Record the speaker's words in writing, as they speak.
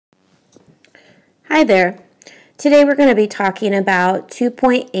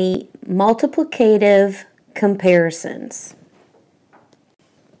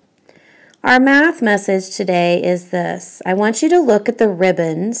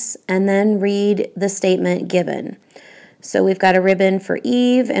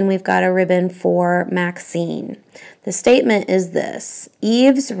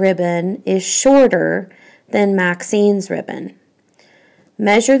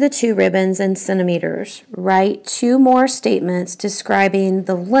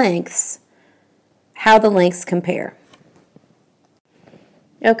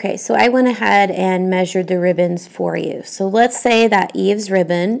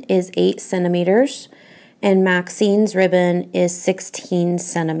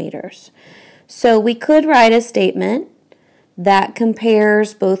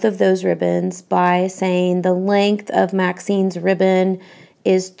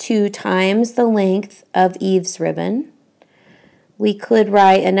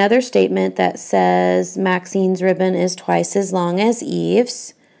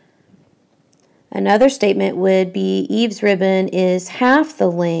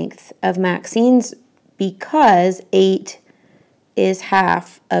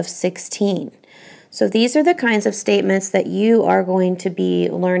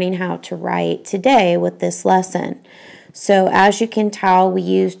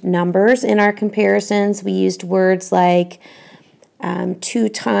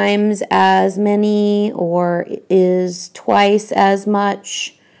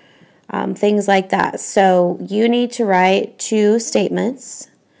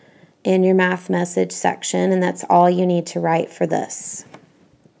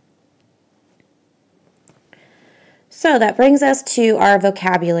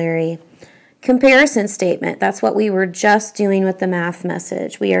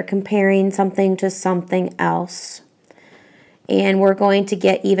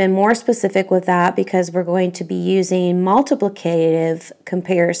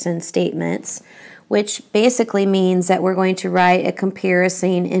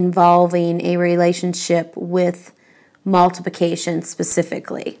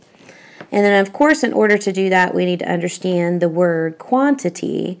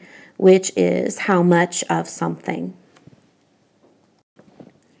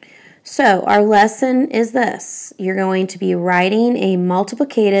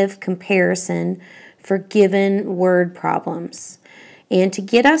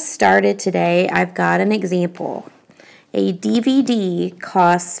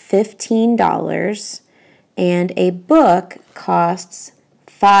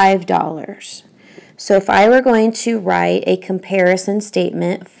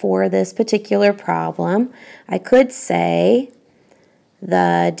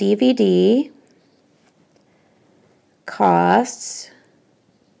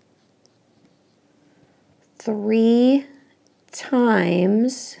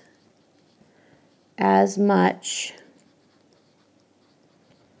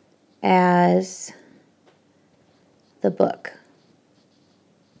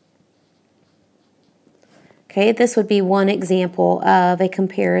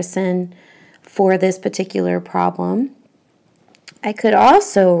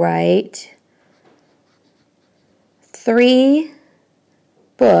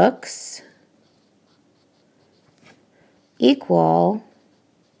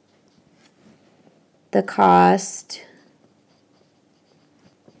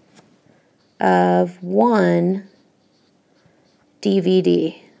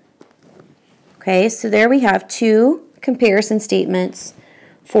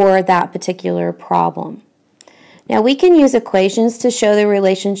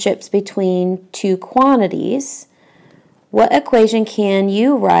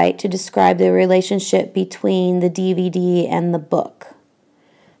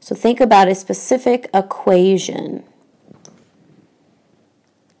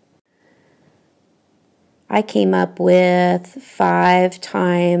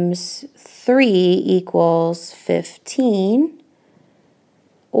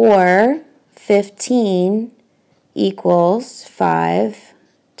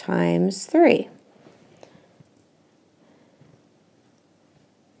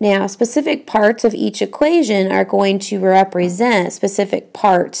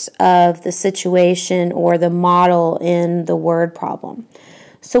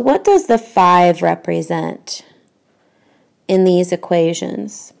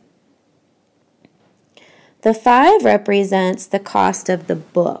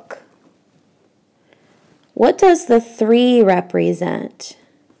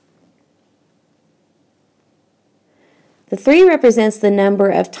The 3 represents the number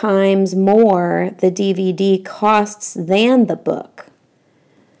of times more the DVD costs than the book.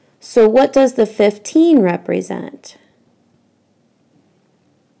 So what does the 15 represent?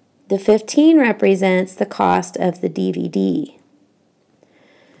 The 15 represents the cost of the DVD.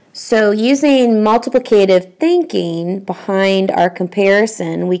 So using multiplicative thinking behind our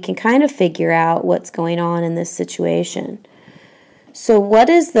comparison, we can kind of figure out what's going on in this situation. So what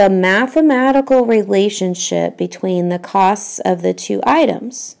is the mathematical relationship between the costs of the 2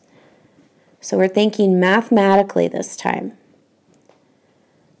 items? So we're thinking mathematically this time.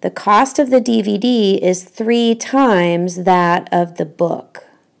 The cost of the DVD is 3 times that of the book.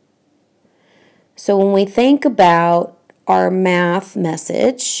 So when we think about our math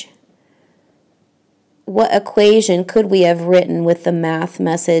message, what equation could we have written with the math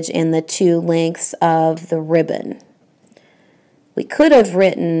message and the 2 lengths of the ribbon? We could have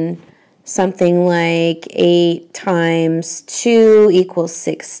written something like 8 times 2 equals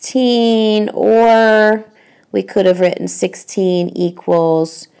 16, or we could have written 16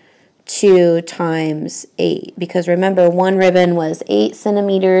 equals 2 times 8, because remember, one ribbon was 8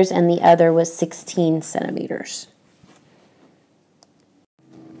 centimeters and the other was 16 centimeters.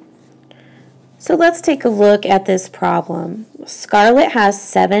 So let's take a look at this problem. Scarlett has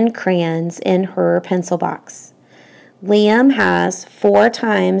 7 crayons in her pencil box. Liam has 4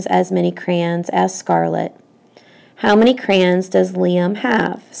 times as many crayons as Scarlett. How many crayons does Liam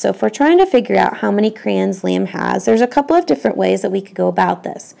have? So if we're trying to figure out how many crayons Liam has, there's a couple of different ways that we could go about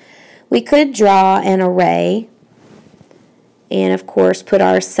this. We could draw an array and, of course, put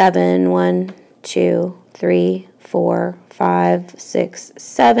our 7, 1, 2, 3, 4, 5, 6,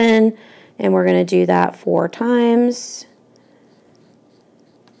 7, and we're going to do that 4 times.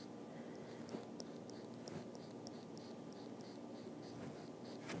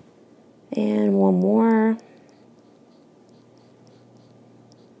 And one more.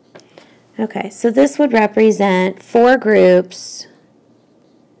 Okay, so this would represent 4 groups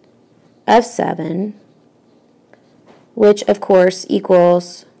of 7, which of course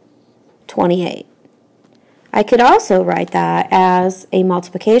equals 28. I could also write that as a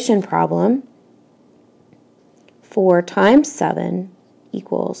multiplication problem. 4 times 7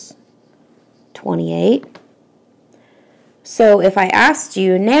 equals 28. So if I asked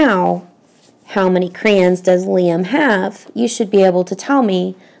you now, how many crayons does Liam have? You should be able to tell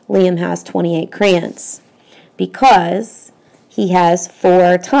me Liam has 28 crayons, because he has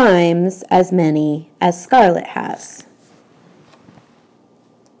 4 times as many as Scarlett has.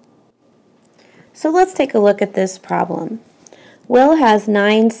 So let's take a look at this problem. Will has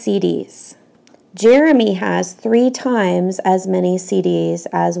 9 CDs. Jeremy has 3 times as many CDs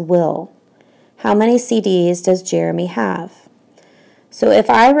as Will. How many CDs does Jeremy have? So if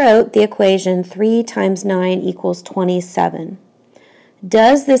I wrote the equation 3 times 9 equals 27,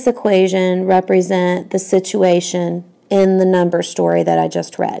 does this equation represent the situation in the number story that I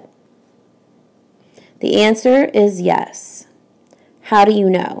just read? The answer is yes. How do you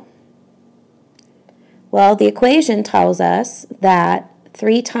know? Well, the equation tells us that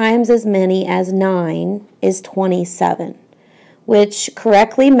 3 times as many as 9 is 27, which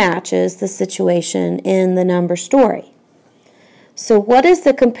correctly matches the situation in the number story. So what is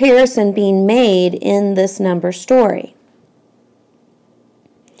the comparison being made in this number story?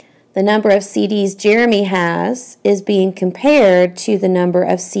 The number of CDs Jeremy has is being compared to the number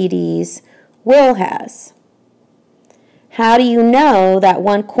of CDs Will has. How do you know that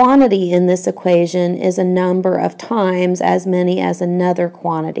one quantity in this equation is a number of times as many as another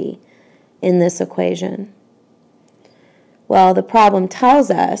quantity in this equation? Well, the problem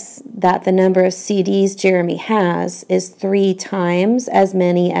tells us that the number of CDs Jeremy has is 3 times as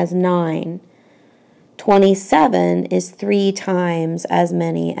many as 9. 27 is 3 times as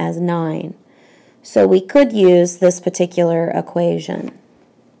many as 9. So we could use this particular equation.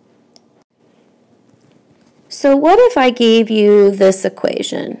 So what if I gave you this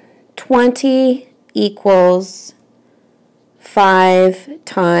equation? 20 equals 5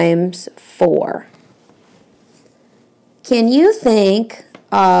 times 4. Can you think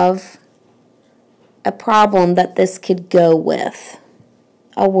of a problem that this could go with?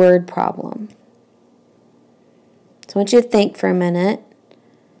 A word problem. So I want you to think for a minute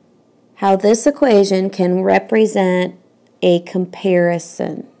how this equation can represent a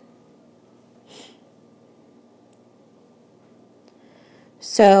comparison.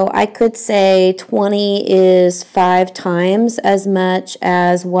 So I could say 20 is 5 times as much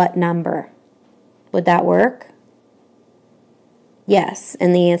as what number? Would that work? Yes,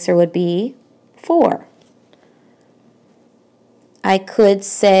 and the answer would be 4. I could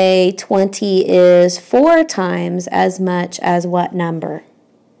say 20 is 4 times as much as what number?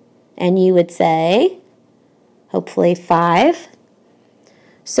 And you would say, hopefully 5.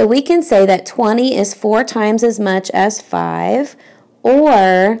 So we can say that 20 is 4 times as much as 5,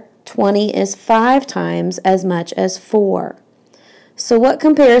 or 20 is 5 times as much as 4. So what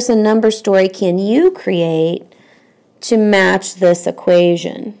comparison number story can you create to match this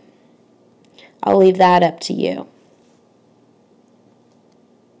equation? I'll leave that up to you.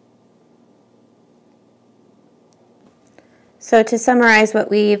 So to summarize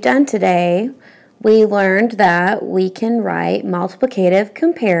what we've done today, we learned that we can write multiplicative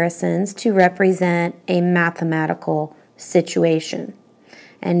comparisons to represent a mathematical situation.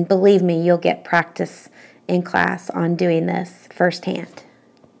 And believe me, you'll get practice in class on doing this firsthand.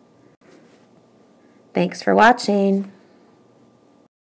 Thanks for watching.